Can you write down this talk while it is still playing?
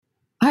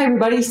Hi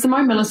everybody,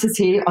 Simone Millicent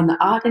here on the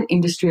Art and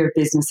Industry of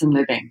Business and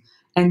Living.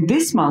 And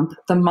this month,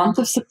 the month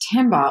of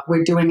September,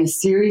 we're doing a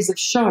series of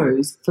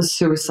shows for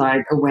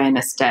Suicide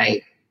Awareness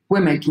Day.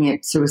 We're making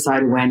it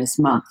Suicide Awareness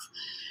Month.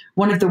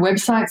 One of the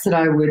websites that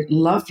I would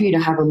love for you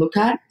to have a look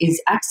at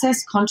is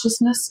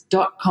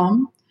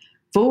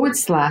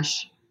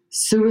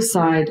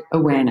accessconsciousness.com/suicide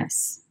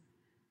awareness.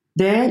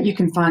 There you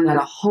can find out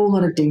a whole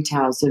lot of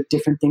details of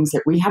different things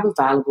that we have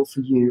available for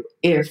you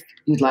if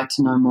you'd like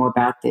to know more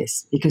about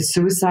this, because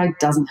suicide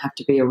doesn't have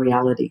to be a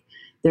reality.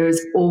 There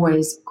is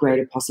always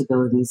greater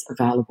possibilities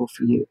available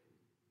for you.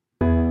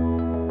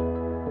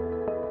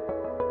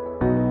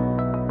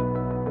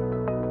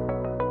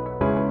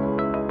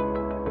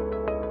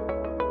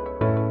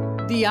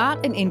 The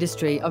Art and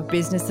Industry of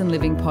Business and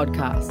Living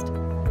podcast,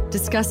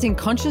 discussing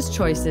conscious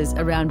choices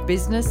around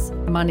business,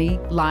 money,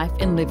 life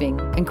and living,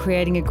 and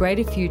creating a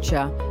greater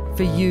future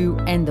for you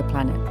and the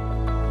planet.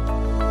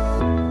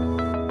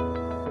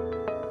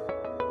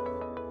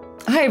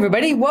 Hi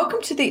everybody,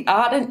 welcome to the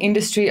Art and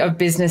Industry of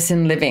Business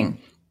and Living.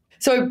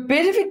 So a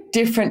bit of a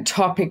different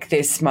topic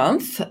this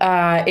month.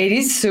 It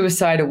is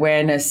Suicide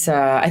Awareness.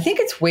 I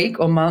think it's week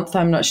or month,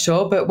 I'm not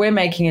sure, but we're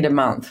making it a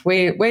month.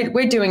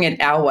 We're doing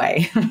it our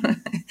way.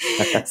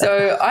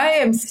 So I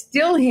am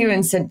still here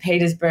in St.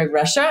 Petersburg,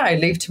 Russia. I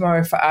leave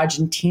tomorrow for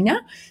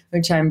Argentina,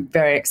 which I'm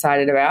very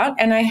excited about.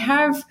 And I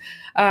have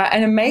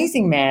an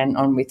amazing man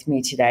on with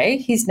me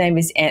today. His name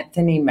is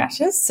Anthony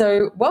Mattis.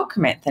 So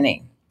welcome,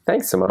 Anthony.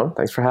 Thanks, Simone.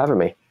 Thanks for having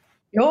me.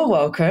 You're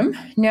welcome.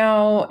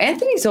 Now,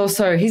 he's a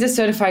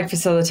certified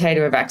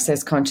facilitator of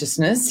Access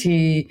Consciousness.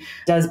 He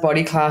does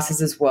body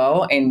classes as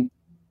well. And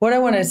what I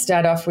want to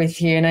start off with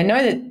here, and I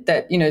know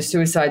that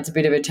suicide's a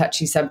bit of a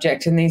touchy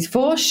subject, and these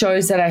 4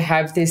 shows that I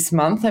have this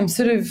month, I'm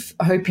sort of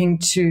hoping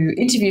to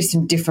interview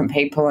some different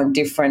people on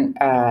different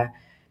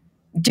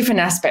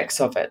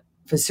aspects of it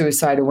for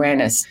suicide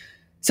awareness.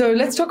 So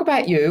let's talk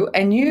about you.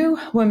 And you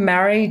were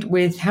married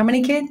with how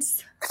many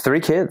kids? 3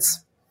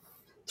 kids.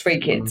 3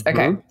 kids.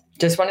 Okay. Mm-hmm.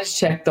 Just wanted to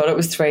check, thought it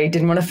was 3,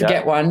 didn't want to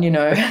forget one,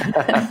 Yeah.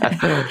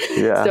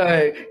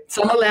 So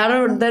some are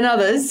louder than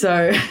others,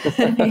 so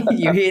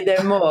you hear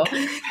them more. So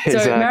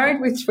Exactly.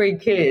 Married with 3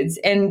 kids,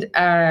 and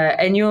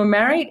you were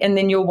married, and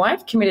then your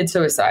wife committed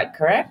suicide,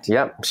 correct?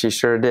 Yep, she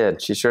sure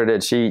did. She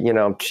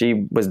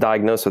was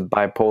diagnosed with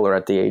bipolar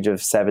at the age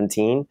of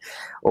 17,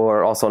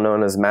 or also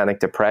known as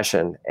manic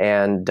depression.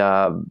 And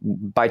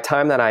by the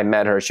time that I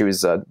met her, she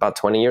was about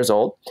 20 years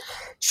old.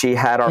 She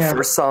had our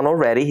first son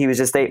already. He was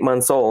just 8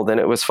 months old. And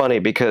it was funny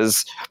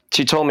because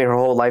she told me her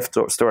whole life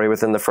story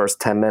within the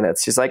first 10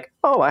 minutes. She's like,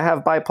 oh, I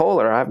have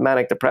bipolar. I have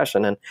manic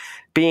depression. And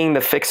being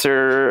the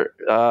fixer,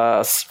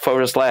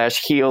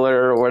 /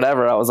 healer or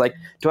whatever, I was like,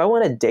 do I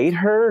want to date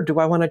her? Or do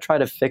I want to try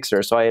to fix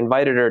her? So I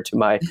invited her to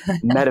my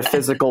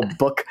metaphysical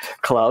book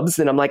clubs.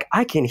 And I'm like,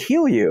 I can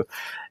heal you.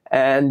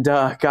 And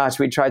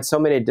we tried so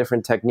many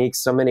different techniques,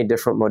 so many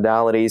different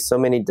modalities, so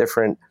many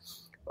different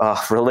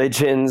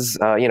religions.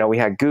 We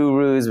had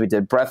gurus, we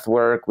did breath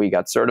work, we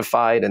got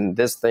certified in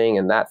this thing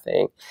and that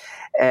thing.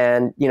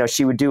 And,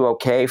 she would do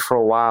okay for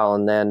a while.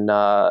 And then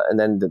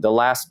the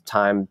last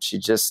time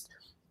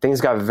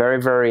things got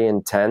very, very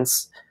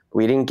intense.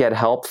 We didn't get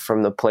help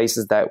from the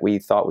places that we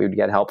thought we would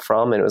get help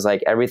from. And it was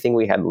like everything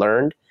we had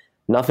learned,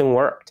 nothing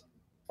worked.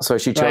 So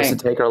she chose to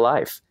take her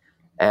life.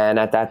 And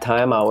at that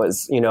time I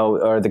was,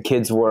 the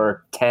kids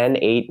were 10,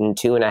 8, and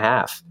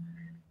 2.5.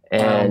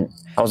 And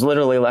I was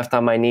literally left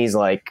on my knees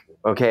like,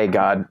 okay,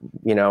 God,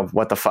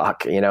 what the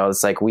fuck?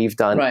 It's like we've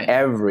done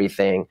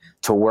everything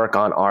to work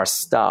on our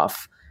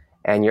stuff.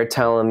 And you're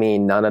telling me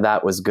none of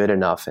that was good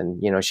enough.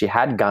 And, she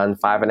had gone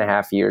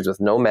 5.5 years with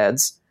no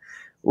meds,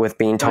 with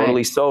being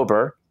totally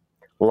sober.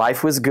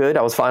 Life was good.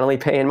 I was finally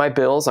paying my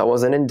bills. I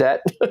wasn't in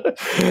debt.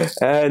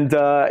 And,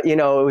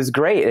 it was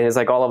great. And it's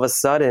like all of a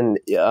sudden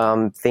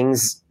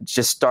things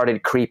just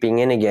started creeping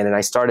in again. And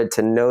I started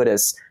to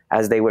notice,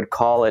 as they would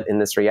call it in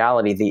this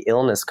reality, the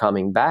illness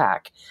coming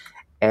back.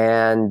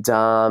 And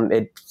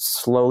it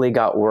slowly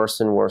got worse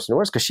and worse and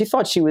worse because she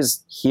thought she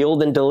was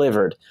healed and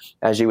delivered,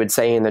 as you would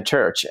say in the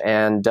church.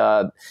 And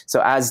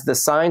so as the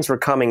signs were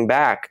coming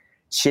back,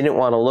 she didn't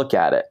want to look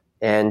at it.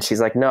 And she's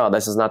like, no,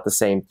 this is not the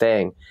same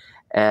thing.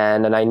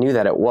 And I knew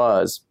that it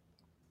was.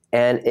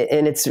 And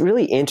it's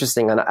really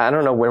interesting, and I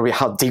don't know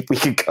how deep we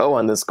could go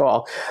on this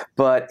call,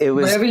 but it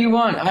was whatever you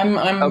want. I'm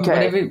okay.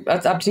 Whatever,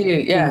 that's up to you.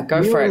 Yeah,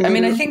 go for it. I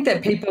mean, I think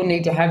that people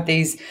need to have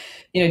these,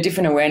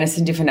 different awareness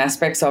and different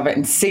aspects of it,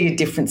 and see a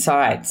different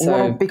side.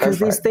 So because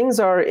these things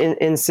are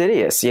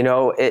insidious.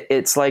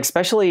 It's like,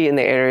 especially in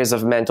the areas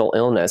of mental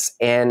illness,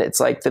 and it's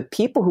like the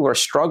people who are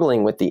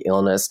struggling with the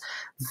illness,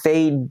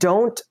 they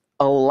don't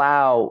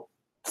allow,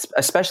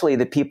 especially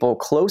the people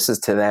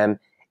closest to them,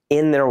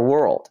 in their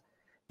world.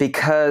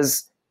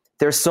 Because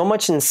there's so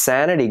much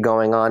insanity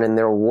going on in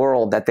their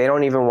world that they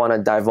don't even want to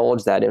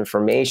divulge that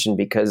information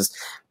because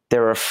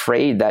they're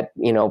afraid that,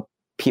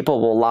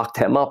 people will lock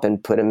them up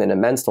and put them in a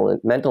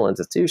mental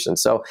institution.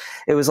 So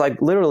it was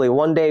like literally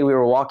one day we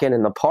were walking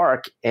in the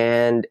park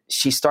and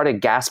she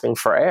started gasping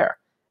for air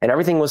and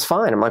everything was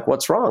fine. I'm like,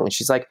 what's wrong? And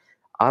she's like,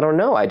 I don't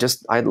know.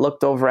 I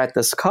looked over at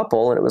this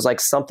couple and it was like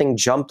something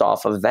jumped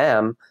off of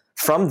them,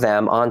 from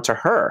them onto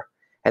her.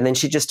 And then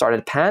she just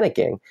started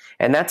panicking.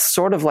 And that's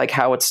sort of like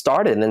how it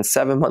started. And then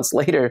 7 months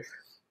later,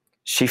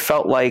 she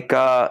felt like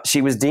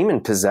she was demon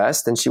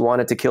possessed and she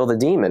wanted to kill the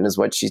demon, is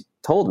what she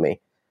told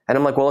me. And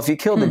I'm like, well, if you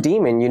kill the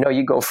demon,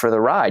 you go for the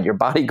ride. Your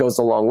body goes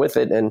along with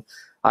it. And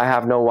I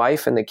have no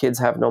wife and the kids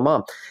have no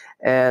mom.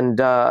 And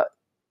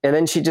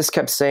then she just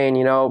kept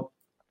saying,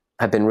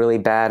 I've been really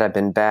bad. I've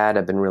been bad.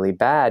 I've been really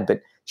bad.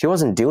 But she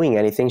wasn't doing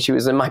anything. She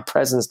was in my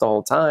presence the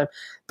whole time.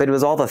 But it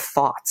was all the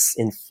thoughts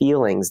and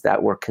feelings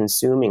that were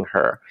consuming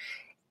her.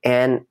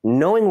 And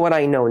knowing what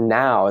I know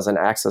now as an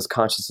Access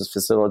Consciousness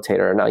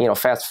facilitator, now,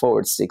 fast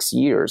forward 6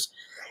 years,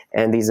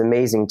 and these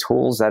amazing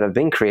tools that have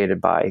been created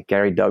by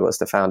Gary Douglas,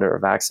 the founder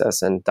of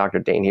Access, and Dr.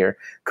 Dain Heer,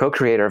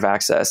 co-creator of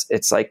Access,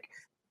 it's like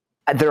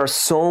there are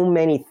so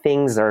many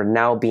things that are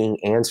now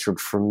being answered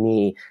for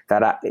me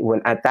that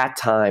when at that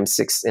time,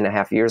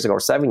 6.5 years ago or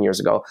 7 years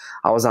ago,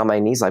 I was on my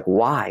knees like,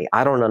 why?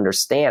 I don't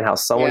understand how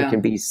someone can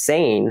be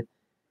sane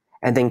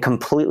and then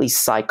completely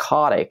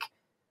psychotic,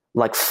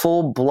 like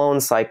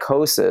full-blown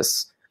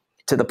psychosis,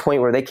 to the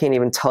point where they can't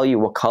even tell you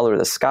what color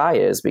the sky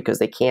is because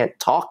they can't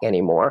talk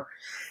anymore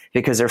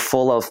because they're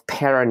full of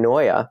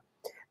paranoia.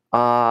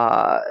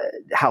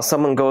 How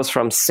someone goes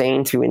from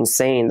sane to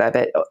insane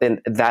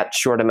in that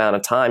short amount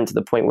of time, to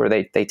the point where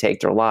they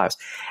take their lives.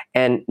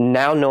 And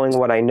now, knowing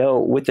what I know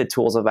with the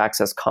tools of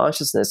Access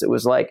Consciousness, it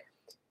was like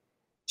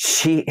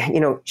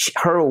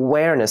her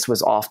awareness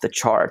was off the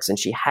charts, and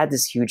she had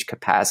this huge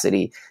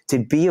capacity to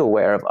be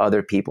aware of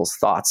other people's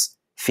thoughts,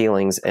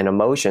 feelings, and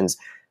emotions,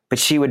 but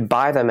she would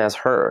buy them as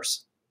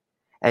hers.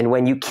 And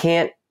when you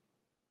can't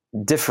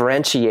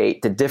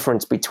differentiate the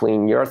difference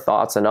between your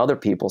thoughts and other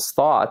people's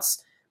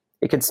thoughts,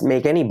 it could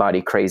make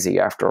anybody crazy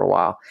after a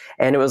while.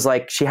 And it was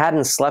like she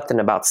hadn't slept in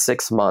about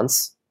 6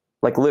 months.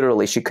 Like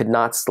literally, she could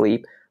not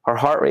sleep. Her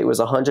heart rate was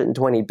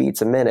 120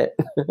 beats a minute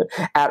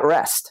at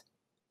rest,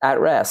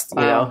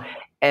 wow.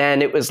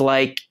 And it was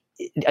like,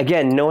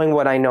 again, knowing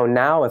what I know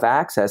now with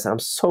Access, I'm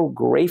so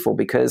grateful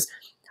because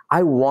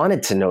I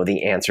wanted to know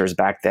the answers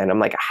back then. I'm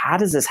like, how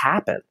does this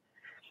happen?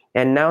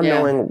 And now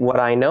knowing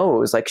what I know, it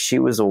was like she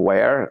was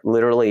aware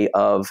literally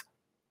of,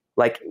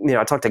 like,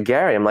 I talked to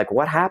Gary, I'm like,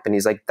 what happened?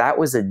 He's like, that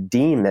was a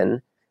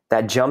demon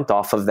that jumped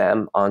off of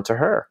them onto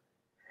her.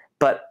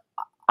 But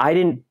I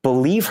didn't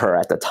believe her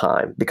at the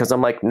time because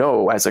I'm like,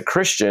 no, as a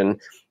Christian,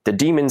 the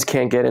demons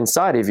can't get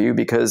inside of you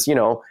because,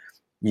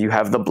 you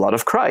have the blood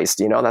of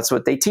Christ, that's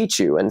what they teach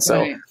you. And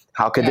so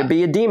how could there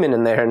be a demon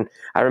in there? And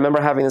I remember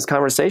having this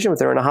conversation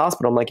with her in a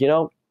hospital. I'm like,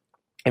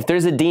 if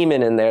there's a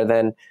demon in there,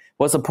 then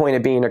what's the point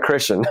of being a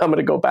Christian? I'm going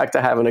to go back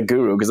to having a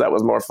guru because that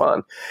was more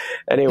fun.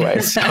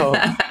 Anyway, so,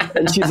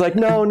 and she's like,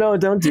 no,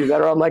 don't do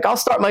that. Or I'm like, I'll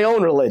start my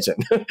own religion.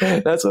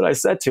 That's what I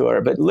said to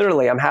her. But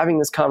literally, I'm having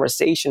this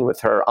conversation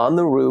with her on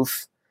the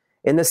roof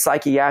in the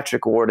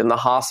psychiatric ward in the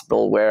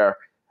hospital, where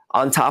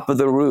on top of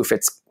the roof,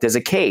 there's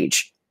a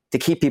cage to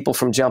keep people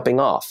from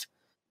jumping off.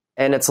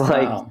 And it's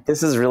like,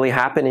 This is really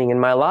happening in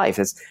my life.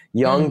 It's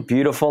young,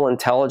 beautiful,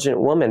 intelligent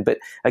woman. But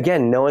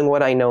again, knowing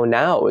what I know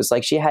now, it was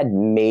like she had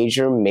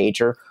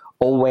major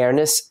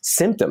awareness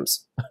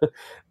symptoms.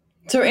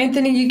 So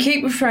Anthony, you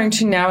keep referring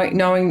to now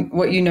knowing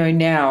what you know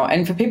now.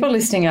 And for people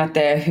listening out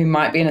there who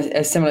might be in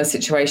a similar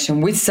situation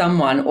with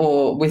someone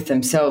or with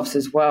themselves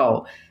as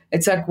well,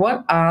 it's like,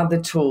 what are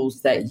the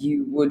tools that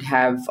you would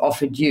have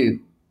offered you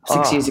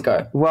 6 years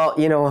ago? Well,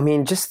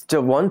 just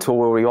the one tool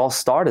where we all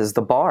start is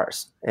the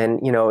bars. And,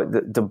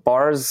 the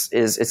bars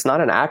it's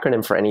not an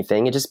acronym for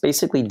anything. It just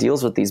basically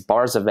deals with these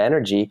bars of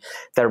energy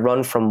that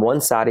run from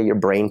one side of your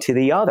brain to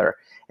the other.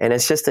 And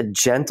it's just a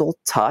gentle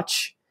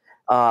touch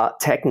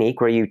technique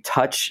where you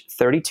touch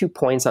 32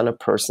 points on a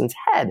person's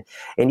head.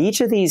 And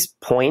each of these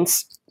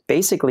points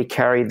basically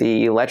carry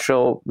the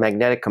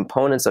electromagnetic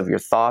components of your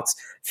thoughts,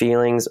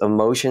 feelings,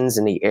 emotions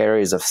in the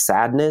areas of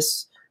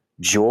sadness,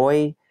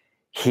 joy,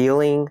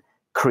 healing,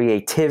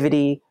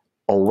 creativity,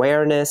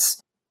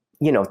 awareness,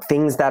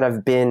 things that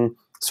have been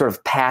sort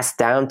of passed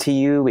down to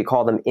you. We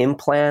call them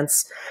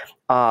implants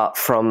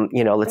from,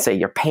 let's say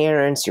your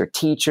parents, your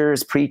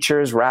teachers,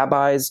 preachers,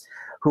 rabbis,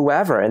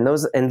 whoever. And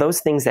those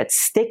things that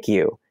stick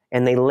you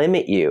and they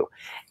limit you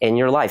in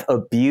your life.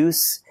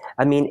 Abuse.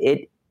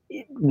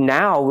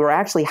 Now we're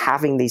actually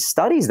having these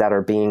studies that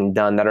are being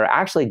done that are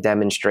actually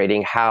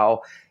demonstrating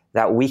how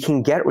that we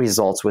can get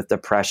results with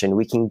depression.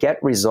 We can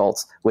get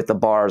results with the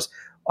bars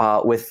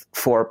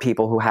for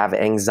people who have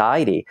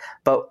anxiety.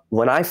 But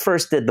when I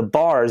first did the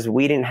bars,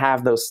 we didn't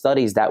have those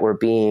studies that were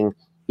being,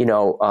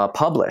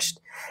 published.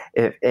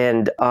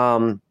 And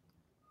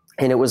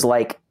it was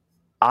like,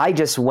 I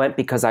just went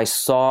because I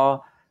saw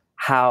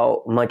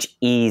how much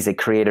ease it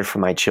created for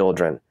my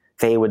children.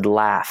 They would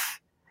laugh.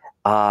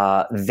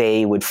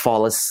 They would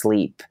fall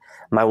asleep.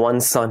 My one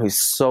son, who's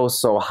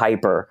so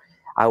hyper,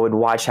 I would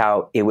watch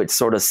how it would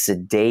sort of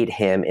sedate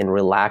him and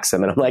relax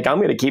him. And I'm like, I'm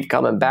going to keep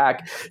coming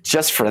back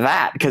just for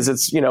that because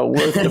it's,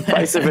 worth the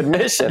price of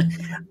admission.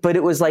 But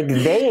it was like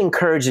they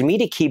encouraged me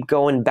to keep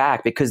going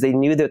back because they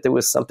knew that there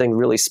was something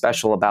really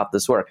special about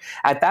this work.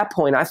 At that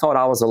point, I thought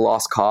I was a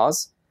lost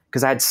cause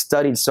because I had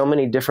studied so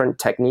many different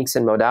techniques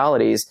and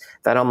modalities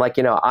that I'm like,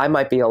 I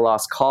might be a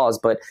lost cause,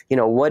 but,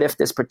 what if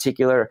this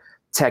particular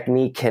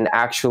technique can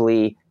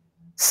actually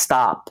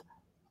stop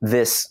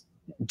this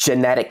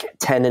genetic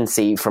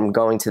tendency from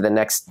going to the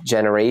next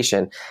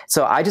generation?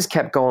 So I just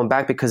kept going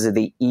back because of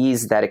the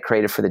ease that it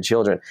created for the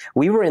children.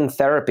 We were in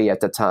therapy at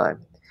the time,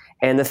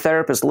 and the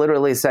therapist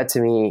literally said to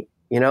me,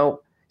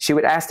 she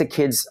would ask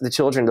the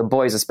children, the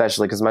boys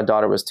especially, because my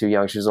daughter was too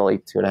young. She was only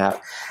 2.5.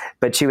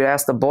 But she would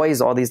ask the boys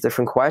all these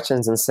different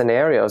questions and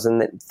scenarios,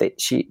 and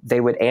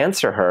they would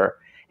answer her.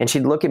 And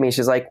she'd look at me.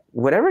 She's like,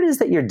 whatever it is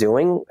that you're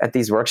doing at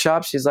these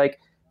workshops, she's like,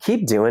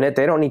 keep doing it.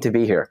 They don't need to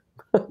be here.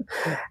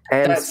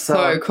 And that's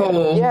so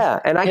cool. Yeah.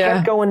 And I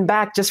kept going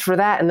back just for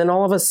that. And then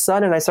all of a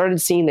sudden, I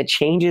started seeing the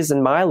changes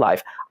in my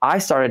life. I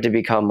started to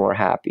become more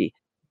happy.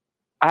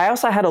 I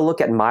also had to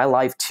look at my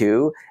life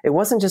too. It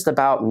wasn't just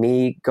about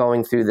me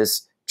going through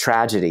this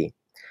tragedy.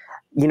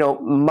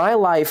 My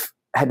life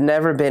had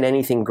never been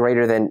anything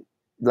greater than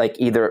like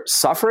either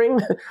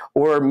suffering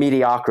or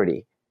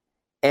mediocrity.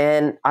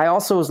 And I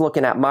also was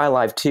looking at my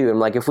life too. I'm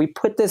like, if we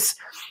put this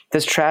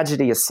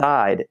tragedy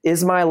aside,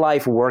 is my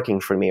life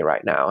working for me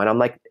right now? And I'm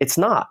like, it's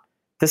not.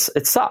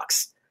 It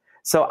sucks.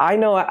 So I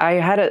know I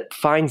had to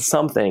find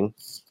something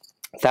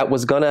that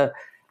was going to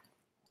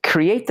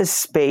create the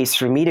space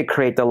for me to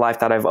create the life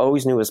that I've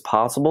always knew was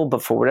possible.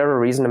 But for whatever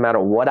reason, no matter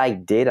what I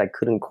did, I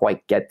couldn't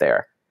quite get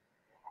there.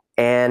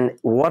 And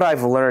what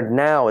I've learned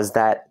now is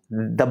that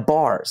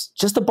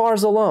just the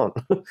bars alone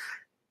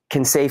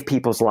can save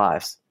people's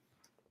lives.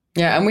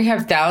 Yeah, and we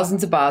have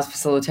thousands of bars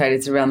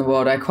facilitators around the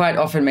world. I quite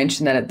often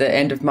mention that at the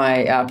end of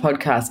my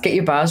podcast, get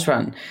your bars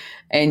run.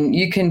 And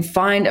you can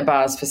find a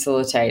bars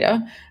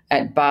facilitator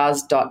at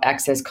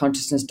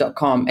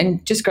bars.accessconsciousness.com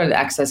and just go to the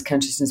Access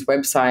Consciousness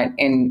website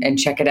and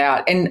check it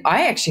out. And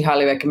I actually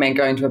highly recommend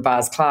going to a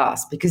bars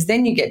class because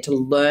then you get to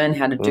learn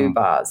how to do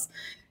bars.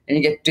 And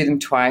you get to do them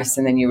twice,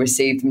 and then you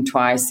receive them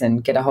twice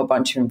and get a whole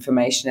bunch of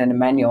information and a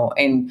manual.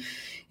 And,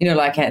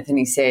 like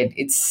Anthony said,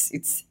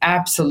 it's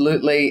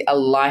absolutely a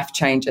life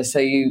changer. So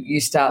you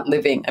start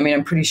living. I mean,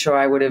 I'm pretty sure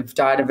I would have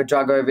died of a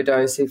drug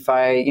overdose if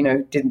I,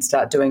 didn't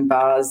start doing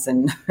bars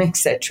and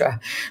etc.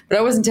 But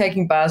I wasn't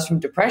taking bars from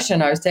depression.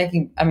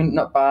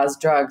 Not bars,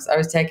 drugs. I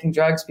was taking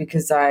drugs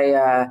because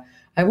I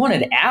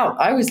wanted out.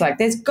 I was like,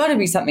 there's got to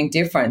be something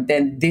different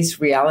than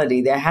this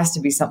reality. There has to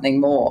be something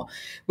more,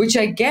 which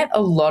I get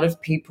a lot of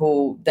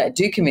people that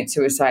do commit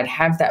suicide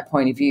have that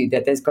point of view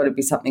that there's got to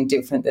be something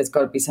different. There's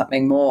got to be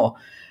something more.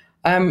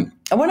 I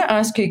want to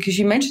ask you, because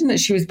you mentioned that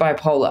she was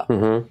bipolar.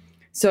 Mm-hmm.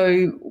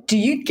 So do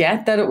you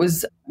get that it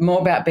was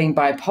more about being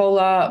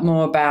bipolar,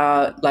 more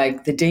about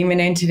like the demon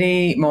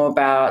entity, more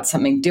about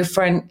something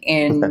different?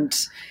 And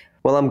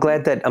well, I'm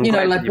glad that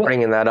you're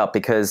bringing that up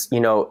because,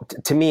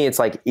 to me, it's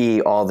like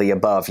all the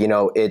above.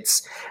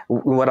 It's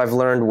what I've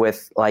learned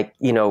with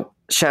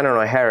Shannon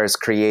O'Hara has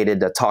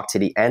created a Talk to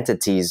the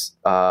Entities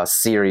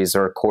series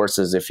or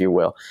courses, if you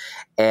will.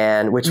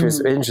 And which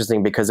was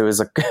interesting because it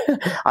was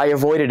I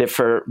avoided it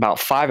for about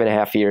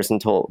 5.5 years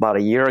until about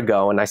a year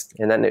ago. And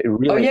then it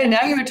really. Oh yeah.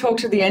 Now you're a Talk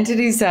to the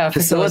Entities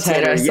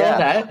facilitator. I saw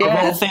that.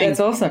 Yeah. That's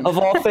awesome. Of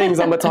all things,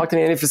 I'm a Talk to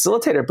the Entity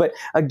facilitator. But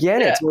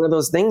again, it's one of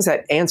those things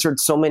that answered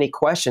so many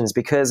questions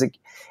because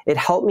it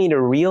helped me to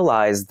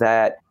realize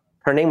that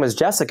her name was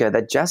Jessica,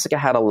 that Jessica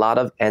had a lot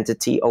of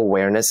entity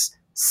awareness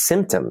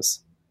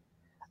symptoms.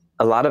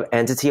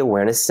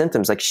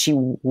 Like she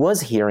was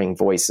hearing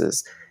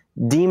voices.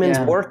 Demons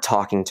were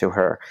talking to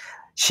her.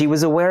 She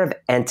was aware of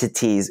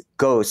entities,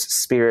 ghosts,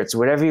 spirits,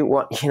 whatever you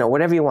want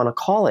to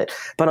call it.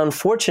 But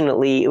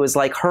unfortunately, it was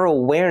like her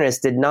awareness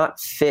did not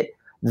fit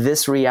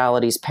this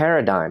reality's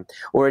paradigm,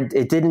 or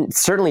it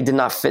certainly did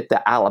not fit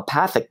the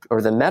allopathic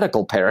or the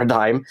medical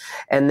paradigm.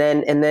 And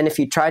then if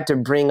you tried to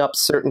bring up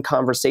certain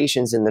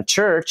conversations in the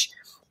church,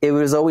 it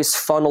was always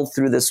funneled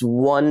through this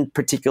one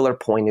particular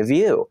point of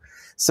view.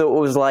 So it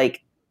was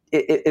like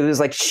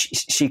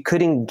she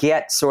couldn't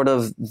get sort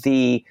of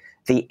the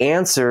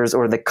answers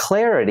or the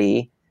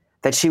clarity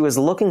that she was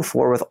looking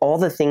for with all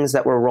the things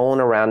that were rolling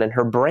around in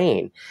her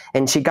brain.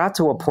 And she got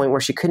to a point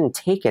where she couldn't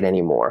take it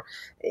anymore.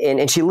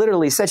 And she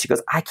literally said, she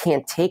goes, I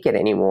can't take it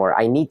anymore.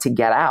 I need to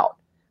get out.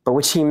 But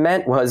what she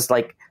meant was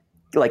like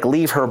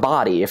leave her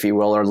body, if you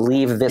will, or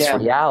leave this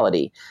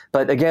reality.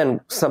 But again,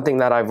 something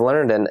that I've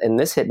learned, and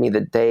this hit me the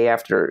day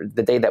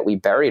that we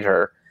buried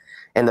her,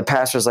 and the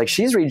pastor's like,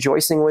 she's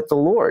rejoicing with the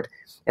Lord.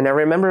 And I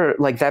remember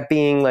like that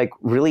being like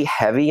really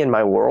heavy in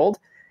my world.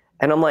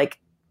 And I'm like,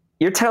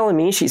 you're telling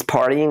me she's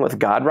partying with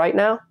God right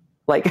now?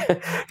 Like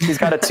she's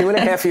got a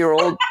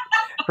 2.5-year-old,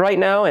 right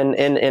now and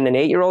an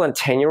 8-year-old and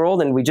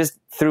 10-year-old, and we just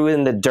threw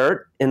in the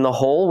dirt in the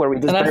hole where we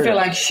just. And I feel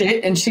like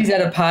shit, and she's at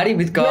a party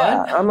with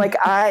God. Yeah, I'm like,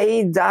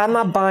 I'm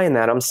not buying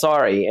that. I'm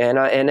sorry. And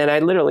I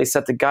literally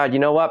said to God, you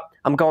know what?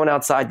 I'm going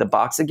outside the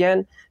box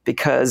again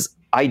because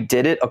I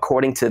did it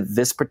according to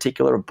this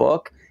particular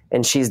book,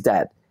 and she's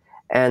dead.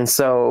 And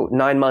so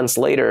 9 months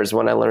later is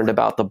when I learned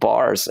about the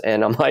bars,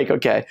 and I'm like,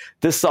 okay,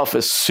 this stuff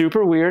is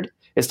super weird.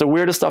 It's the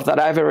weirdest stuff that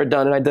I've ever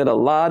done. And I did a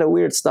lot of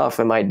weird stuff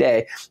in my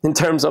day in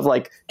terms of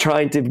like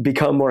trying to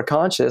become more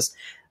conscious.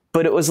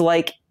 But it was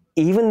like,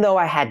 even though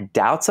I had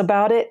doubts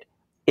about it,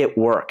 it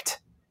worked.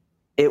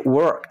 It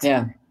worked.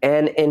 Yeah.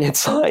 And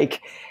it's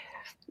like,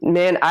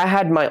 man, I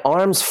had my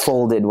arms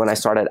folded when I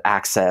started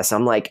Access.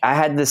 I'm like, I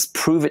had this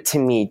prove it to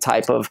me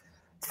type of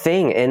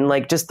thing. And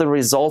like, just the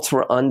results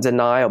were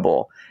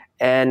undeniable.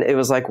 And it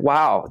was like,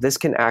 wow, this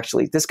could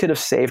have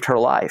saved her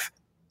life.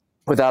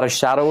 Without a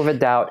shadow of a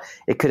doubt,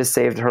 it could have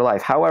saved her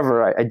life.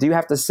 However, I do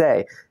have to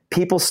say,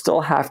 people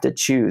still have to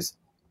choose.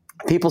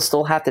 People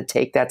still have to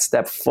take that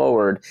step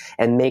forward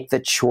and make the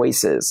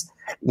choices,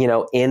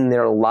 in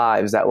their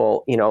lives that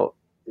will,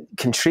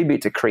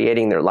 contribute to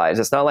creating their lives.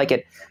 It's not like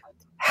it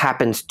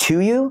happens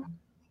to you.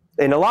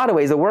 In a lot of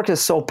ways, the work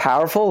is so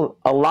powerful,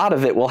 a lot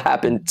of it will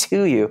happen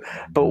to you.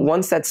 But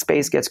once that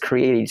space gets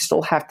created, you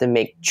still have to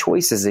make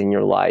choices in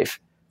your life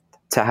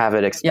to have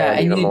it expand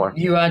even more.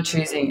 You are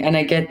choosing, and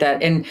I get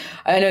that. And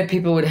I know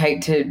people would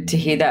hate to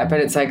hear that, but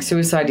it's like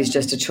suicide is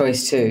just a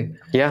choice too.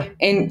 Yeah.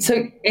 And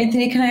so,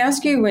 Anthony, can I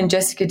ask you, when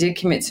Jessica did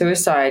commit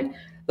suicide,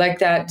 like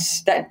that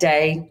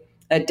day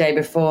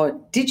before,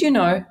 did you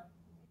know?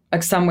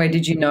 Like somewhere,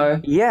 did you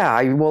know? Yeah,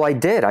 I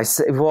did. I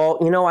said,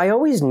 I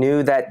always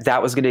knew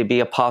that was going to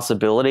be a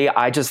possibility.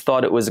 I just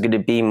thought it was going to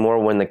be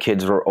more when the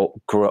kids were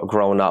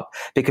grown up,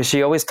 because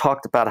she always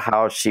talked about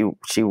how she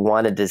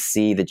wanted to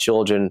see the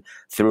children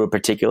through a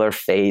particular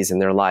phase in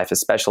their life,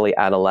 especially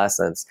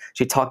adolescence.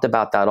 She talked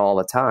about that all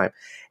the time.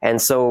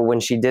 And so when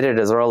she did it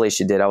as early as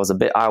she did, I was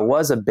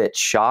a bit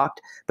shocked,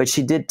 but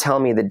she did tell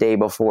me the day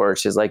before,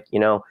 she's like,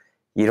 you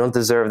don't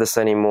deserve this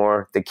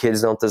anymore. The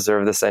kids don't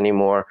deserve this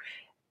anymore.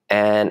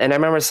 And I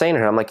remember saying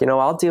to her, I'm like,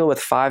 I'll deal with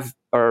 5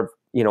 or,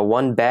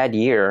 1 bad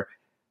year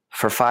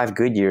for 5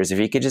 good years. If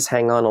you could just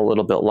hang on a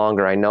little bit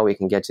longer, I know we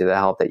can get you the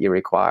help that you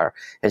require.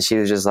 And she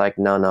was just like,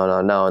 no.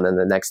 And then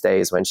the next day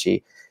is when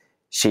she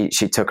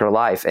took her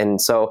life. And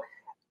so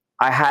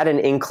I had an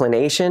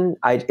inclination,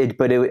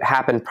 but it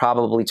happened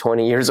probably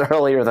 20 years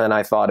earlier than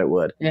I thought it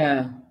would.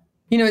 Yeah.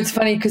 It's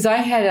funny because I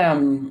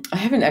haven't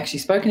actually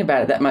spoken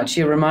about it that much.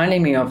 You're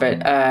reminding me of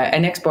it.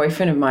 An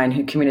ex-boyfriend of mine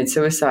who committed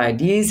suicide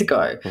years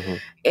ago. Mm-hmm.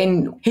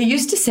 And he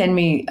used to send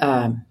me,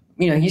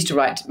 he used to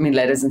write me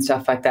letters and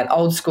stuff like that,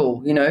 old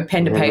school,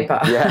 pen to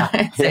paper.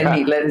 Yeah. Send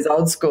me letters,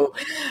 old school.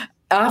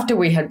 After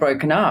we had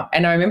broken up,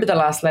 and I remember the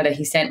last letter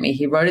he sent me,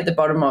 he wrote at the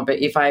bottom of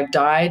it, if I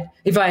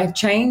have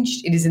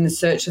changed, it is in the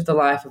search of the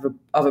life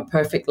of a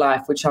perfect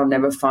life, which I'll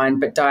never find,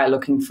 but die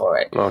looking for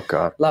it. Oh,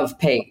 God. Love,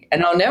 Pete.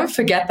 And I'll never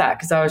forget that,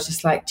 because I was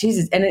just like,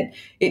 Jesus. And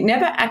it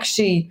never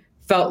actually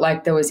felt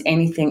like there was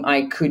anything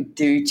I could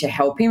do to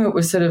help him. It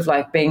was sort of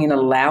like being an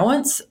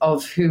allowance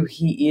of who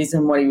he is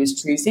and what he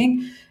was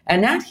choosing.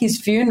 And at his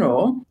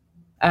funeral,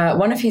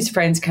 one of his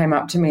friends came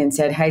up to me and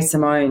said, "Hey,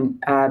 Simone,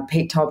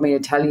 Pete told me to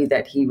tell you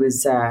that he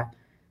was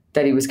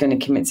going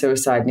to commit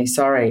suicide and he's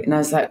sorry." And I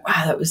was like,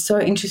 wow, that was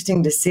so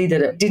interesting to see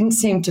that it didn't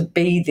seem to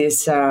be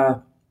this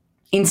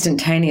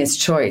instantaneous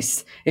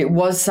choice. It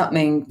was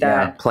something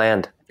that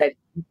planned. That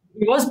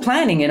he was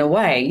planning in a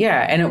way,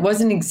 yeah. And it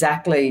wasn't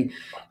exactly,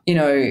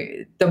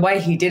 the way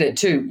he did it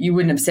too. You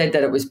wouldn't have said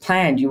that it was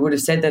planned. You would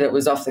have said that it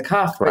was off the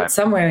cuff. Right. But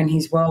somewhere in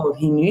his world,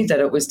 he knew that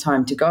it was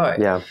time to go.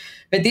 Yeah.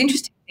 But the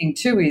interesting thing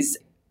too is,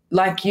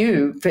 like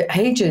you, for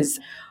ages,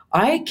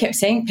 I kept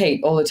seeing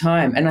Pete all the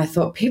time, and I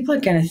thought people are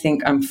going to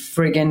think I'm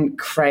friggin'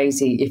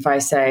 crazy if I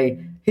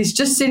say, he's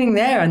just sitting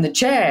there in the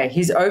chair,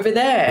 he's over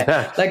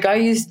there. Like I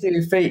used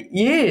to, for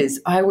years,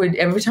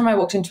 every time I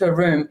walked into a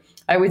room,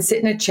 I would sit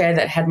in a chair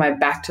that had my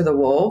back to the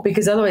wall,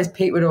 because otherwise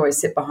Pete would always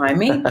sit behind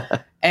me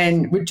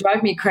and would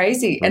drive me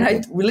crazy. And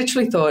I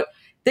literally thought,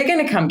 they're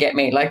going to come get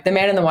me. Like the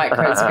man in the white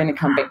coats are going to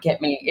come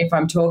get me if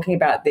I'm talking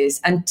about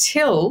this,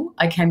 until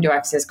I came to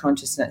Access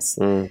Consciousness.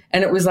 And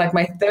it was like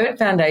my 3rd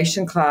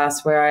foundation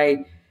class where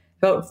I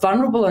felt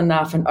vulnerable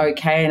enough and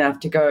okay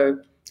enough to go,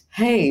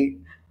 hey,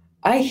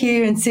 I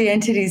hear and see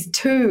entities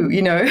too,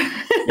 Yeah.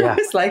 It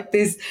was like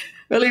this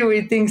really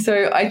weird thing.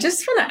 So I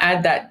just want to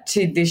add that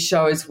to this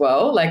show as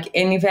well. Like,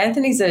 and if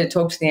Anthony's a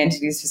Talk to the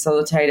Entities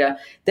facilitator,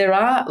 there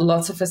are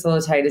lots of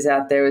facilitators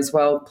out there as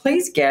well.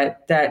 Please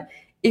get that.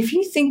 If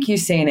you think you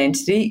see an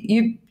entity,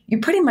 you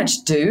pretty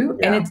much do,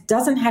 and it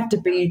doesn't have to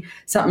be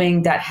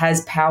something that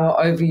has power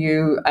over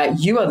you.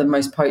 You are the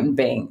most potent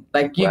being.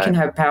 Like you can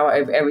have power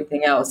over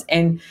everything else,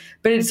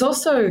 but it's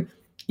also,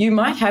 you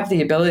might have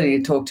the ability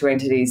to talk to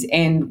entities.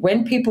 And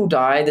when people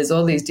die, there's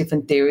all these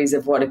different theories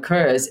of what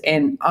occurs.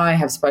 And I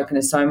have spoken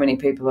to so many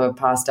people who have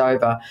passed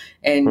over,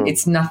 and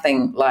it's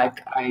nothing like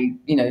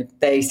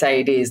they say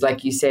it is.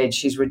 Like you said,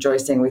 she's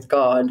rejoicing with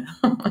God.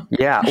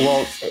 Yeah,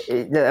 well,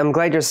 I'm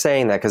glad you're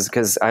saying that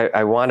because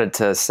I wanted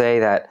to say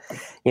that,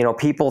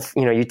 people,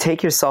 you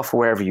take yourself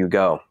wherever you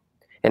go.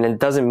 And it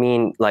doesn't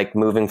mean like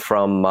moving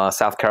from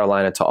South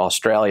Carolina to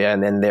Australia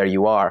and then there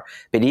you are.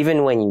 But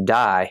even when you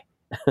die,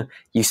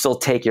 you still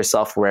take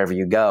yourself wherever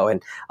you go.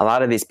 And a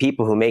lot of these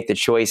people who make the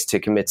choice to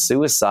commit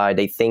suicide,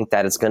 they think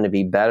that it's going to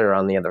be better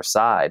on the other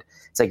side.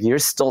 It's like you're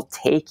still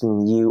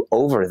taking you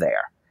over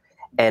there.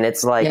 And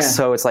it's like,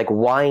 So it's like,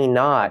 why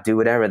not do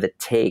whatever it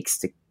takes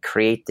to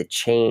create the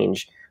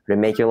change or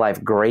to make your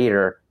life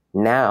greater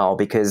now?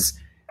 Because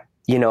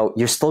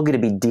you're still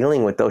going to be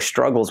dealing with those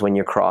struggles when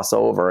you cross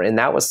over. And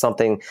that was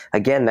something,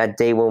 again, that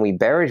day when we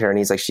buried her and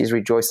he's like, she's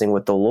rejoicing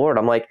with the Lord.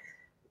 I'm like,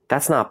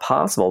 that's not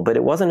possible. But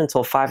it wasn't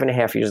until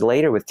 5.5 years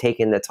later with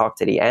taking the Talk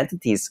to the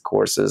Entities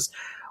courses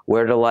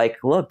where they're like,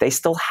 look, they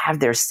still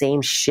have their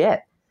same shit.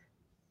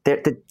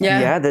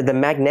 The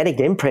magnetic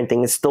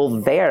imprinting is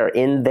still there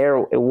in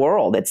their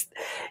world. It's,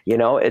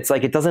 it's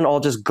like, it doesn't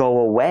all just go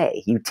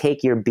away. You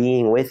take your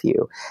being with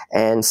you.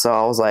 And so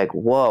I was like,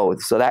 whoa.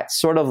 So that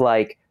sort of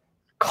like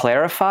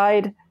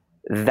clarified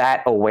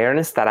that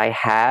awareness that I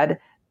had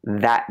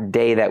that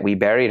day that we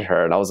buried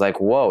her. And I was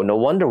like, whoa, no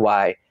wonder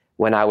why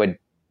when I would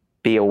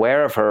be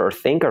aware of her or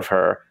think of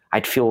her,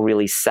 I'd feel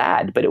really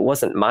sad. But it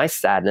wasn't my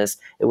sadness.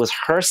 It was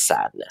her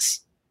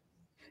sadness.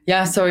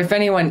 Yeah, so if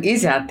anyone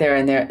is out there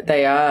and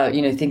they are,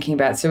 thinking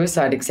about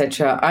suicide,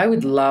 etc., I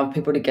would love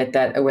people to get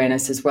that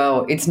awareness as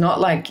well. It's not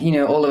like,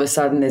 all of a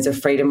sudden there's a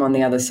freedom on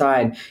the other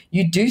side.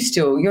 You do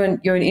still, you're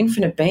an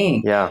infinite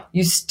being. Yeah.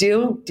 You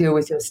still deal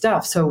with your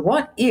stuff. So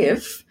what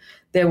if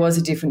there was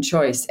a different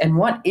choice? And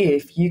what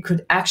if you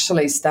could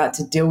actually start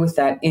to deal with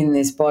that in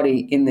this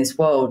body, in this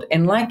world?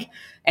 And like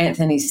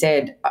Anthony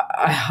said,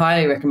 I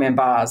highly recommend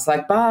bars.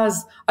 Like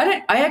bars,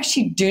 I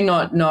actually do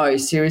not know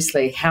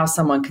seriously how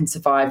someone can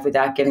survive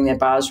without getting their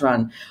bars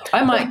run.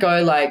 I might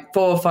go like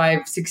 4 or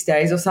 5, 6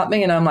 days or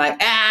something, and I'm like,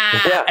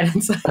 and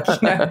it's like,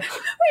 when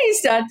you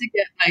start to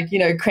get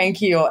like,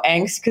 cranky or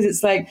angst, because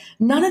it's like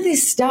none of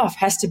this stuff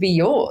has to be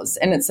yours.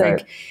 And it's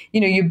like,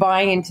 you're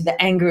buying into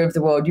the anger of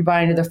the world, you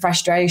buy into the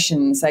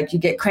frustrations, like you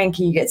get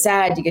cranky, you get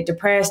sad, you get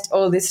depressed,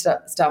 all this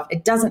stuff.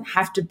 It doesn't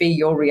have to be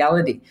your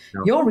reality.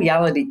 No. Your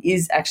reality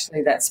is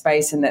actually that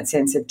space and that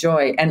sense of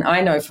joy. And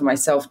I know for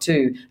myself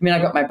too. I mean, I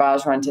got my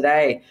bars run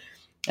today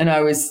and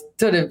I was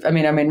I'm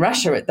in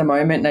Russia at the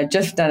moment and I'd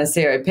just done a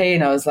COP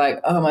and I was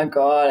like, oh my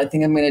God, I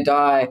think I'm going to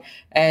die.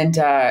 And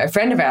a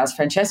friend of ours,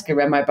 Francesca,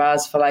 ran my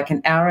bars for like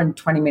an hour and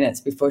 20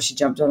 minutes before she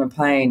jumped on a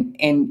plane.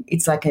 And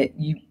it's like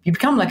you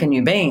become like a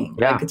new being.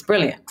 Yeah. Like it's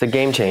brilliant. It's a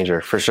game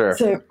changer for sure.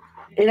 So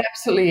it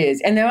absolutely is.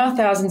 And there are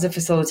thousands of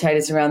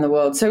facilitators around the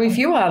world. So if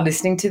you are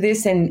listening to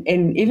this and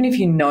even if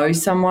you know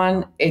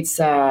someone, it's,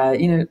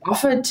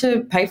 offer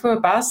to pay for a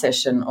bar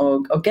session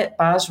or get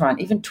bars run.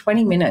 Even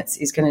 20 minutes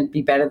is going to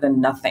be better than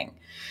nothing.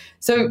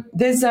 So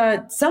there's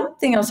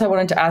something else I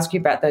wanted to ask you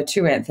about though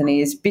too, Anthony,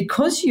 is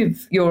because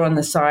you're on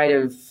the side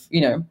of,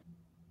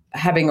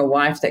 having a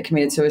wife that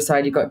committed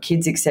suicide, you've got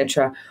kids,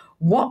 etc.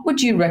 What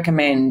would you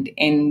recommend?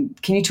 And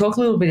can you talk a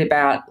little bit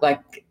about like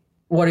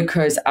what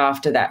occurs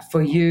after that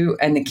for you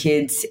and the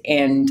kids?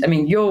 And I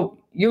mean,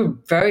 you're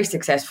very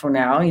successful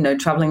now,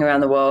 traveling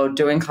around the world,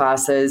 doing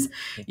classes.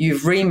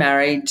 You've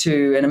remarried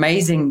to an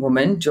amazing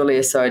woman, Julia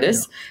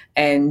Sotis,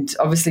 and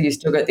obviously you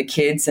still got the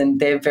kids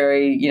and they're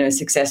very,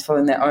 successful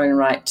in their own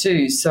right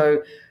too.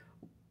 So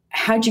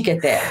how'd you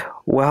get there?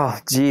 Well,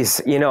 geez,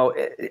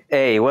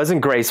 it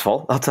wasn't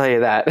graceful. I'll tell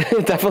you that.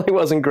 It definitely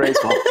wasn't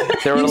graceful.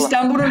 You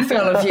stumbled and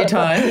fell a few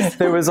times.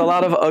 There was a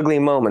lot of ugly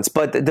moments.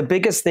 But the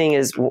biggest thing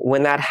is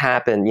when that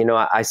happened,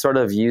 I sort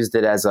of used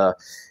it as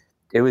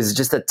it was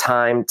just a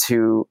time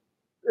to,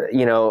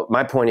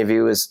 my point of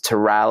view is to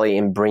rally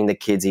and bring the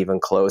kids even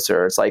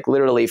closer. It's like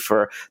literally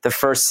for the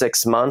first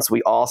 6 months,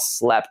 we all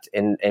slept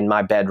in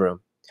my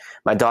bedroom.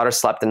 My daughter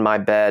slept in my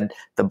bed.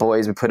 The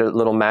boys, we put a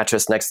little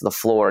mattress next to the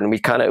floor and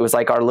it was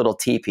like our little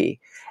teepee.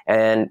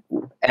 And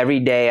every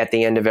day, at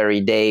the end of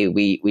every day,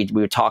 we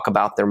would talk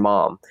about their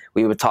mom.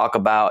 We would talk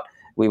about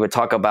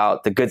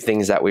the good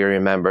things that we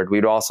remembered.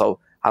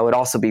 I would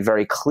also be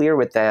very clear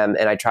with them,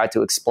 and I tried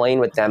to explain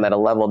with them at a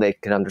level they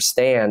could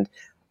understand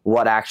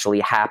what actually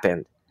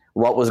happened,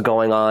 what was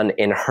going on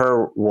in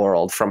her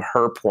world from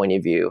her point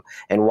of view,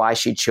 and why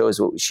she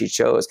chose what she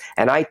chose.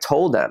 And I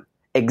told them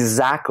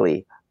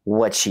exactly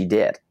what she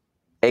did.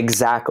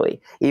 Exactly.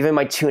 Even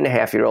my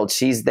 2.5-year-old,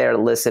 she's there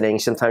listening.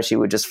 Sometimes she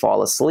would just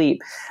fall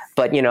asleep.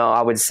 But,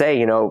 I would say,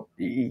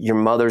 your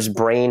mother's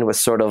brain was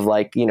sort of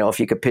like, if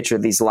you could picture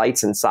these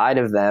lights inside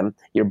of them,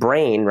 your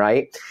brain,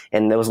 right?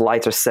 And those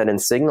lights are sending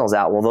signals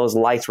out. Well, those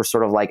lights were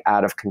sort of like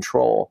out of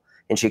control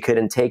and she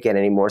couldn't take it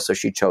anymore. So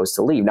she chose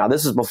to leave. Now,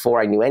 this is before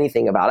I knew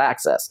anything about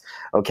Access.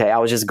 Okay. I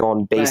was just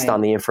going based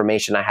on the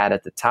information I had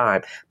at the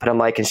time. But I'm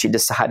like, and she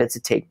decided to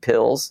take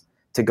pills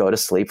to go to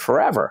sleep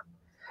forever.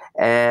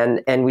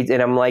 And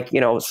I'm like,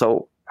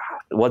 so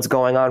what's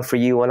going on for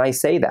you when I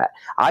say that?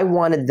 I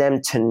wanted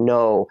them to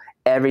know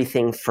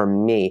everything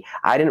from me.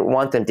 I didn't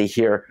want them to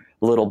hear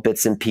little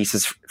bits and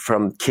pieces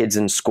from kids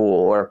in school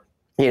or,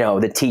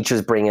 the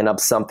teachers bringing up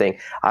something.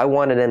 I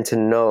wanted them to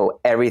know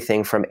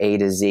everything from A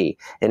to Z.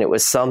 And it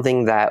was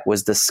something that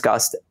was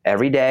discussed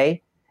every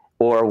day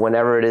or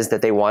whenever it is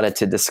that they wanted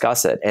to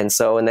discuss it. And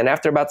then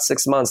after about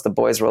 6 months, the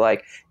boys were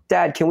like,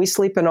 Dad, can we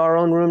sleep in our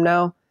own room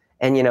now?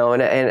 And,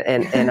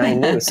 and I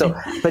knew. So,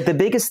 but the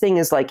biggest thing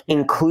is like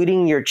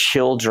including your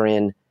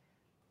children,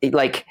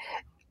 like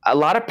a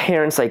lot of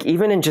parents, like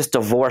even in just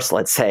divorce,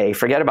 let's say,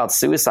 forget about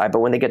suicide, but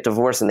when they get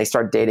divorced and they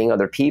start dating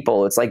other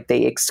people, it's like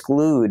they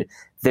exclude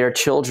their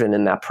children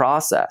in that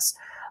process.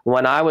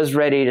 When I was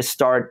ready to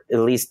start at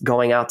least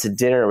going out to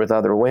dinner with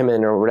other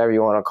women or whatever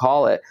you want to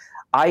call it,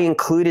 I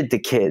included the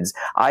kids.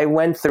 I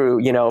went through,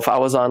 if I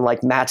was on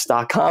like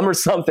Match.com or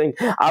something,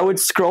 I would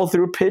scroll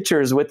through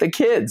pictures with the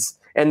kids.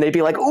 And they'd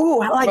be like,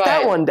 "Ooh, I like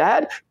that one,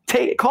 Dad.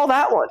 Call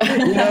that one."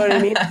 You know what I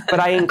mean? But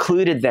I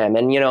included them,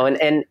 and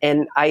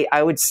and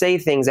I would say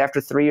things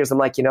after 3 years. I'm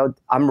like,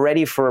 I'm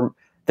ready for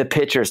the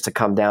pictures to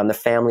come down, the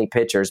family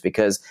pictures,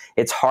 because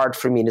it's hard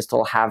for me to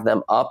still have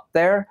them up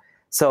there.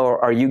 So,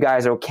 are you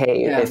guys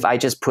okay if I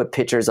just put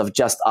pictures of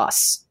just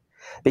us?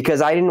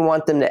 Because I didn't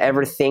want them to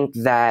ever think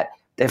that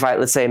if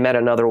let's say, met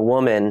another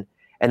woman,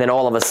 and then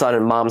all of a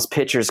sudden, Mom's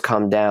pictures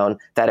come down,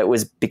 that it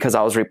was because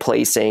I was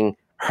replacing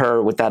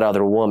her with that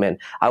other woman.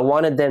 I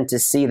wanted them to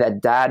see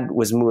that Dad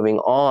was moving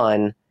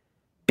on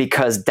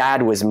because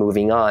Dad was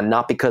moving on,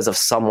 not because of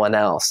someone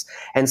else.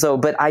 And so,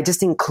 but I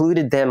just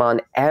included them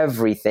on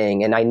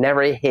everything, and I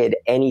never hid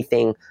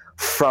anything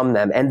from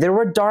them. And there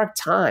were dark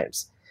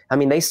times. I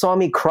mean, they saw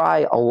me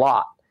cry a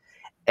lot,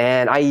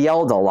 and I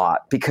yelled a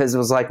lot because it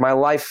was like my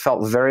life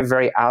felt very,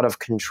 very out of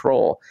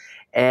control.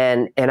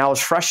 And I was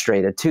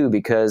frustrated too,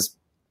 because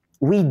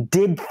we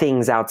did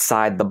things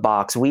outside the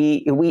box.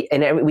 We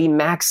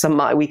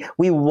maximize.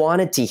 We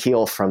wanted to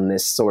heal from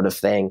this sort of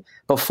thing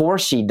before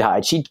she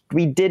died.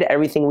 We did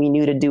everything we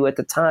knew to do at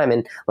the time,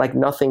 and like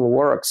nothing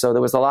worked. So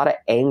there was a lot of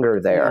anger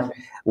there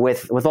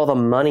with all the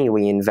money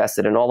we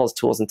invested in all those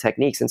tools and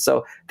techniques. And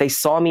so they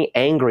saw me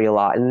angry a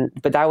lot.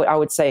 But I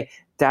would say,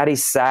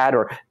 Daddy's sad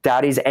or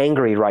Daddy's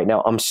angry right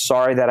now. I'm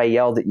sorry that I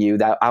yelled at you,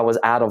 that I was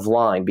out of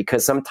line,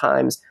 because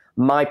sometimes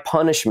my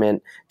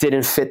punishment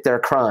didn't fit their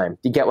crime.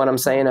 You get what I'm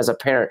saying as a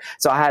parent?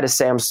 So I had to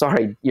say, I'm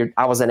sorry,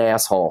 I was an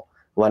asshole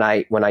when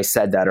I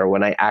said that or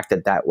when I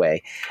acted that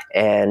way.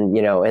 And,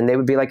 and they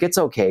would be like, "It's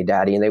okay,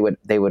 Daddy." And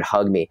they would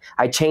hug me.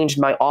 I changed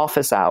my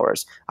office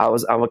hours. I'm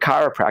a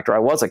chiropractor. I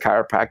was a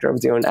chiropractor. I'm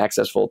doing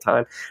Access full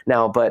time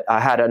now, but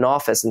I had an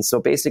office. And so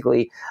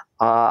basically,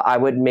 I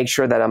would make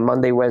sure that on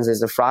Monday,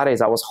 Wednesdays, and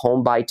Fridays, I was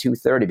home by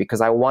 2:30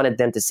 because I wanted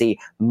them to see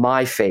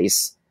my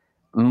face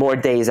more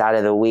days out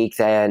of the week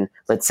than,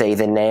 let's say,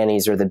 the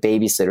nannies or the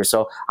babysitter.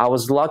 So I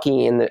was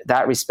lucky in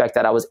that respect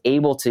that I was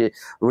able to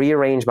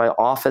rearrange my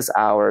office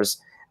hours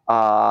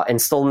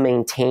and still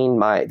maintain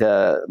my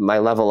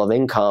level of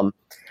income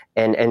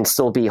and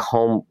still be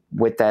home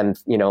with them,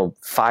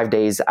 5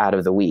 days out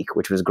of the week,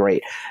 which was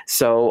great.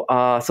 So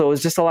it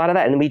was just a lot of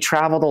that. And we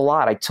traveled a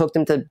lot. I took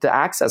them to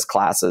Access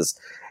classes,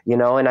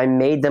 and I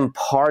made them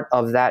part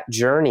of that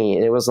journey.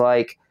 And it was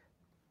like,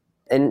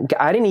 and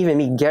I didn't even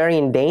meet Gary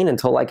and Dane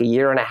until like a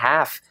year and a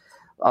half,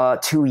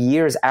 2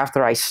 years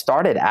after I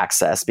started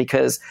Access,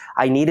 because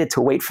I needed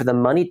to wait for the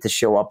money to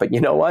show up. But you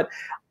know what?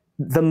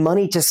 The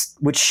money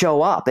just would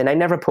show up, and I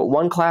never put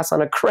one class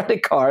on a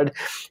credit card.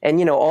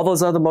 And, all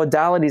those other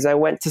modalities, I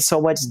went to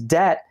so much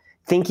debt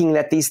thinking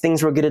that these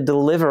things were going to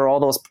deliver all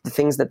those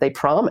things that they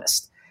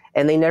promised.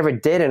 And they never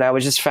did. And I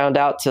was just found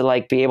out to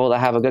like be able to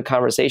have a good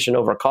conversation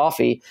over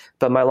coffee,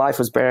 but my life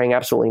was bearing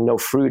absolutely no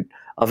fruit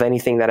of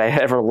anything that I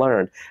had ever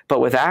learned.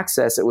 But with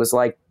Access, it was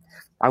like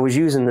I was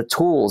using the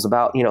tools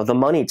about, the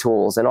money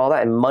tools and all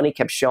that, and money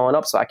kept showing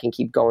up so I can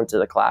keep going to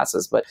the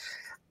classes. But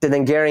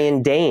then Gary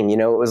and Dane,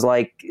 it was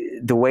like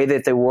the way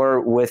that they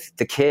were with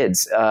the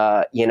kids,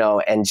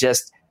 and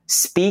just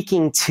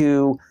speaking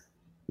to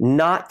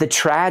not the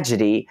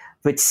tragedy,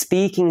 but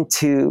speaking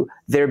to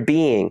their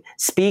being,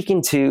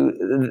 speaking to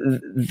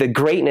the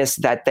greatness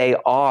that they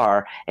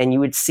are. And you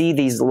would see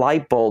these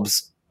light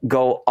bulbs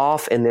go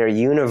off in their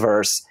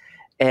universe.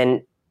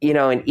 And,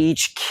 and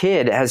each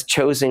kid has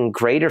chosen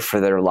greater for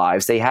their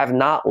lives. They have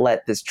not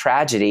let this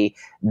tragedy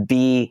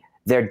be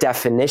their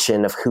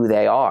definition of who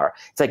they are.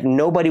 It's like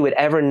nobody would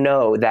ever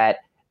know that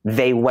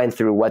they went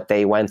through what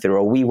they went through,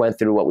 or we went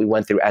through what we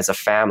went through as a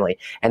family.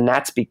 And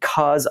that's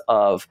because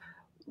of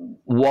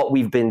what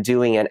we've been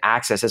doing in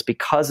Access. Is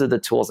because of the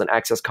tools and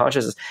Access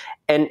Consciousness.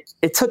 And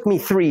it took me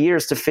 3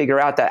 years to figure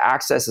out that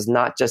Access is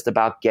not just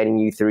about getting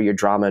you through your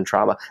drama and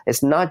trauma.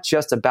 It's not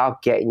just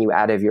about getting you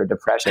out of your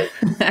depression.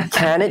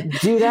 Can it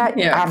do that?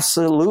 Yeah.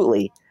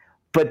 Absolutely.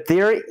 But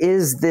there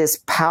is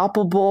this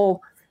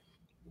palpable,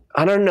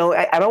 I don't know,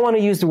 I don't want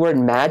to use the word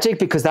magic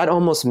because that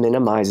almost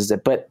minimizes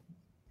it, but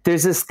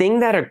there's this thing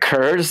that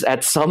occurs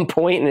at some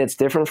point, and it's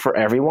different for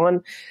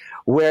everyone,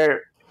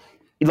 where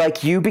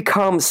like you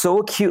become so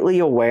acutely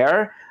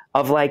aware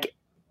of like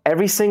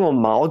every single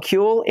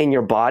molecule in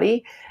your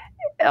body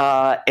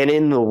and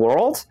in the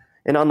world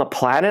and on the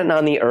planet and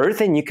on the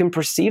earth. And you can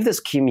perceive this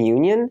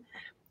communion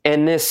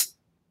and this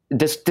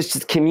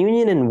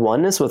communion and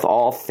oneness with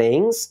all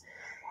things.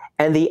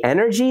 And the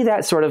energy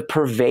that sort of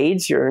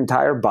pervades your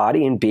entire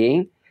body and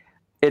being,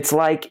 it's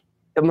like,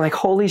 I'm like,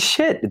 holy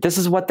shit, this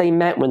is what they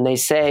meant when they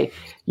say,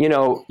 you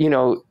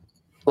know,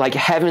 like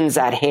heaven's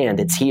at hand,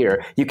 it's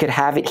here. You could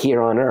have it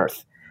here on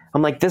earth.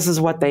 I'm like, this is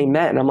what they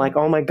meant. And I'm like,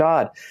 oh my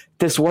God,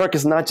 this work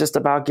is not just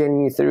about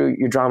getting you through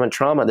your drama and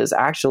trauma. There's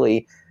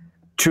actually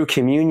true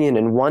communion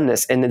and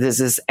oneness. And there's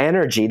this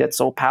energy that's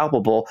so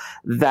palpable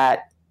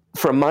that,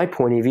 from my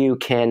point of view,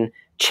 can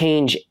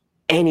change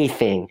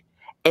anything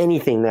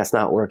that's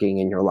not working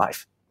in your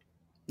life.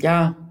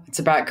 Yeah, it's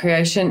about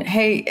creation.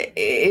 Hey, it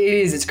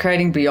is. It's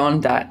creating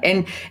beyond that.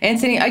 And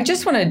Anthony, I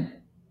just want to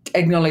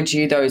acknowledge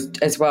you though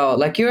as well.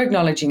 Like, you're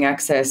acknowledging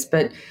access,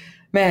 but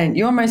man,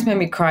 you almost made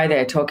me cry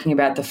there talking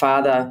about the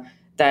father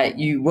that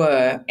you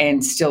were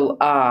and still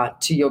are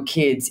to your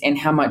kids, and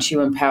how much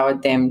you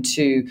empowered them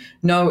to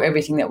know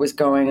everything that was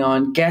going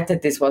on, get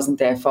that this wasn't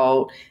their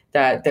fault,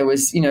 that there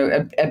was, you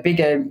know, a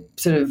bigger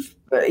sort of,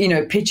 you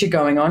know, picture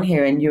going on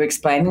here, and you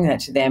explaining that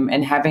to them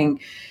and having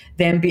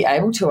them be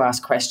able to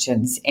ask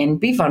questions and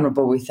be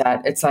vulnerable with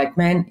that. It's like,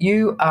 man,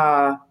 you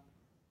are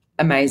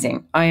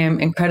amazing. I am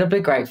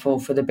incredibly grateful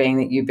for the being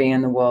that you be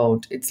in the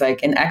world. It's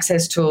like, and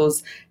access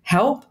tools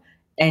help,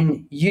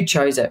 and you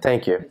chose it.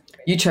 Thank you.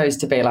 You chose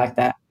to be like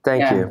that.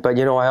 Thank you. But,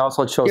 you know, I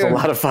also chose a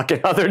lot of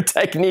fucking other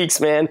techniques,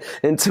 man,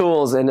 and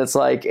tools. And it's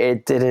like,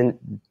 it didn't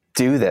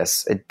do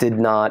this. It did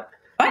not.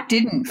 I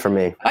didn't. For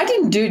me. I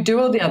didn't do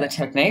all the other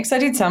techniques. I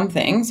did some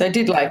things. I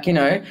did, like, you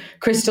know,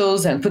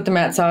 crystals and put them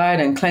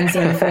outside and cleanse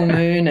them in the full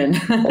moon, and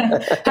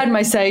had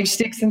my sage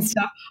sticks and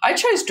stuff. I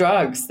chose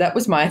drugs. That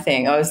was my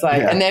thing. I was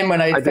like, and then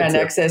when I found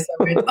access,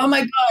 I went, oh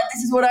my God,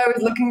 this is what I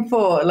was looking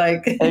for.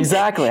 Like,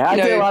 exactly. I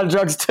did a lot of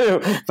drugs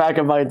too back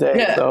in my day.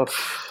 Yeah. So.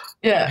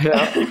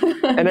 Yeah.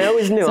 And I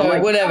always knew, so, I'm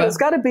like, whatever. There's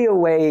got to be a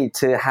way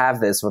to have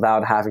this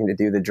without having to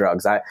do the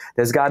drugs.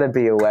 There's got to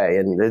be a way.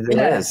 And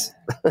there is.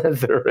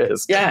 There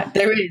is. Yeah,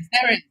 there is.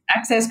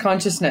 Access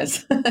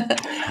consciousness.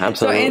 Absolutely.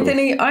 So,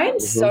 Anthony, I am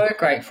so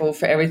grateful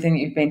for everything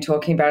that you've been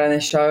talking about on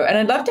this show. And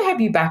I'd love to have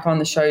you back on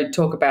the show to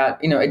talk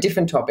about, you know, a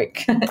different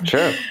topic.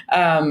 Sure.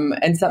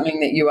 And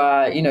something that you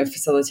are, you know,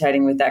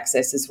 facilitating with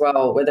access as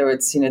well, whether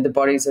it's, you know, the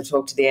bodies or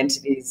talk to the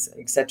entities,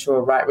 etc.,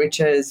 or write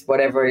riches,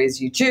 whatever it is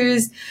you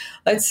choose.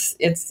 Let's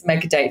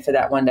make a date for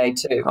that one day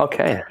too.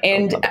 Okay.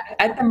 And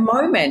at the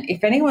moment,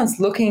 if anyone's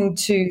looking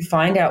to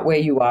find out where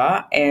you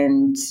are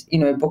and, you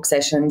know, book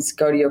sessions,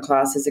 go to your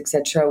classes,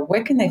 etc.,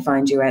 where can they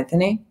find you,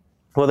 Anthony?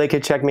 Well, they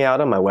could check me out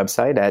on my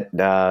website at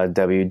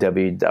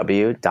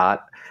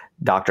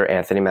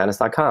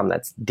www.dranthonymanis.com.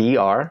 That's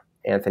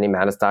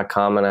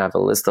dranthonymanis.com. And I have a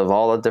list of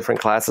all the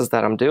different classes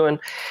that I'm doing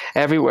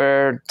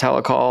everywhere,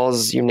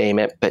 telecalls, you name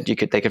it, but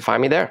they could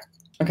find me there.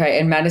 Okay,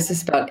 and Mattis is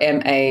spelled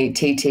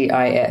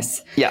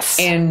Mattis. Yes.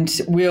 And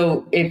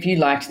if you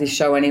liked this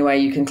show anyway,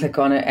 you can click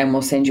on it and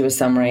we'll send you a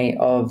summary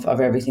of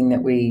everything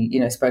that we, you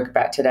know, spoke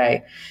about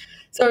today.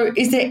 So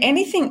is there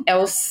anything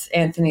else,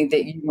 Anthony,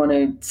 that you want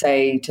to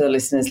say to the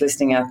listeners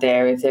listening out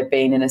there if they've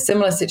been in a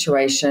similar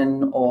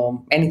situation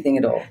or anything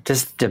at all?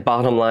 Just the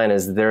bottom line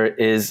is there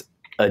is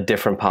a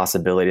different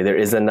possibility. There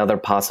is another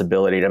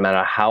possibility. No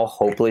matter how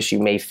hopeless you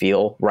may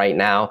feel right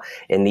now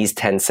in these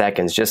 10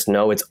 seconds, just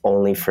know it's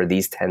only for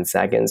these 10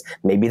 seconds,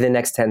 maybe the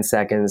next 10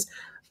 seconds.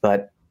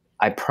 But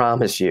I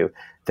promise you,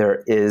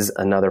 there is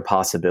another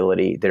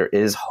possibility. There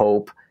is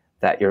hope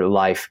that your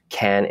life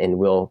can and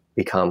will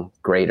become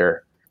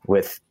greater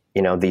with,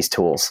 you know, these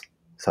tools.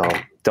 So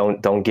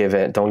don't give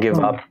it. Don't give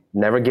up.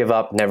 Never give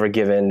up. Never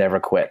give in. Never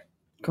quit.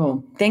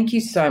 Cool. Thank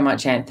you so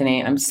much,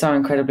 Anthony. I'm so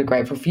incredibly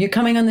grateful for you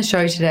coming on the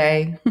show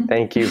today.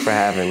 Thank you for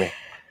having me.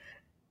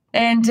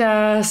 And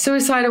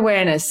Suicide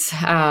Awareness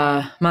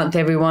Month,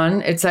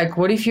 everyone. It's like,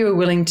 what if you were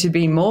willing to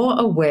be more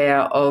aware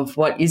of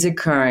what is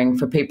occurring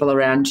for people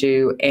around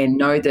you and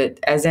know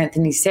that, as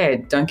Anthony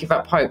said, don't give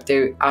up hope.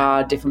 There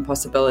are different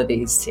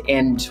possibilities.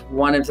 And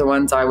one of the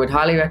ones I would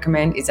highly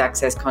recommend is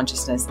Access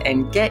Consciousness,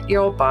 and get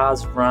your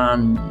bars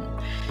run.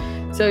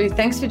 So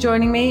thanks for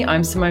joining me.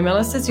 I'm Simone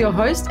Millis, your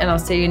host, and I'll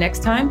see you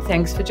next time.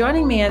 Thanks for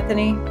joining me,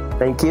 Anthony.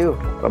 Thank you.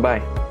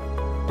 Bye-bye.